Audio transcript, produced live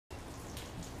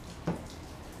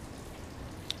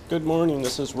Good morning,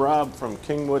 this is Rob from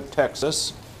Kingwood,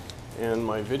 Texas, and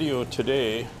my video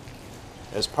today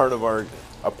as part of our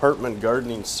apartment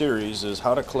gardening series is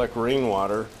how to collect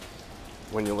rainwater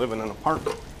when you live in an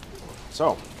apartment.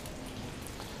 So,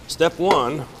 step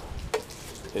one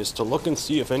is to look and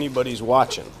see if anybody's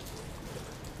watching.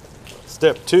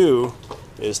 Step two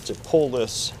is to pull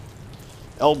this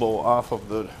elbow off of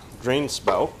the drain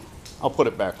spout. I'll put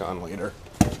it back on later.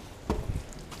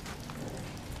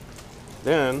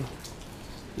 Then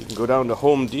you can go down to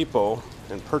Home Depot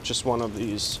and purchase one of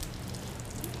these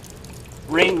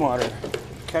rainwater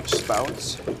catch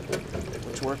spouts,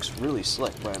 which works really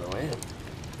slick, by the way.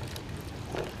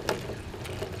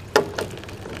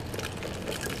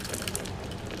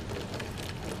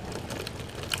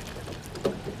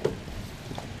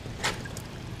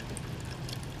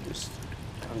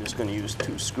 I'm just going to use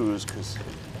 2 screws because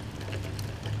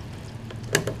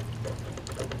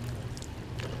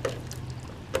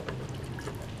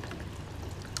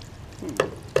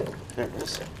there it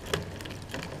is.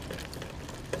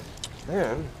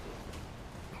 Then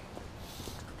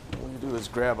what you do is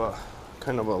grab a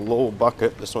kind of a low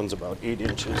bucket. This one's about 8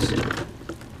 inches.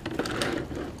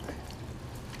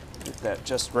 Get that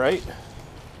just right.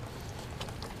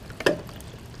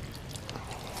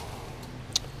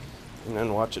 And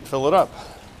then watch it fill it up.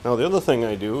 Now the other thing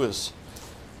I do is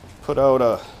put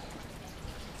out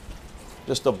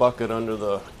just a bucket under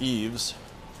the eaves,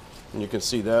 and you can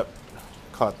see that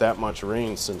caught that much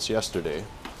rain since yesterday.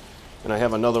 And I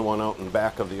have another one out in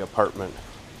back of the apartment.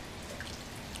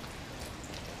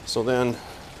 So then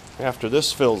after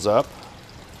this fills up,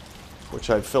 which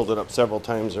I've filled it up several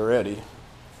times already,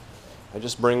 I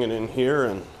just bring it in here,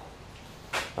 and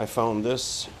I found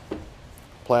this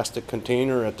plastic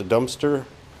container at the dumpster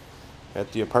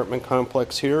at the apartment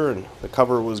complex here, and the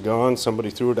cover was gone.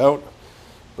 Somebody threw it out,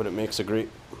 but it makes a great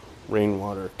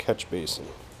rainwater catch basin.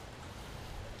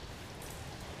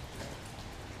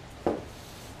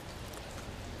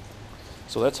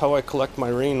 So that's how I collect my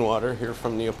rainwater here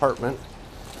from the apartment.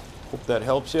 Hope that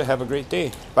helps you. Have a great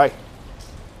day. Bye.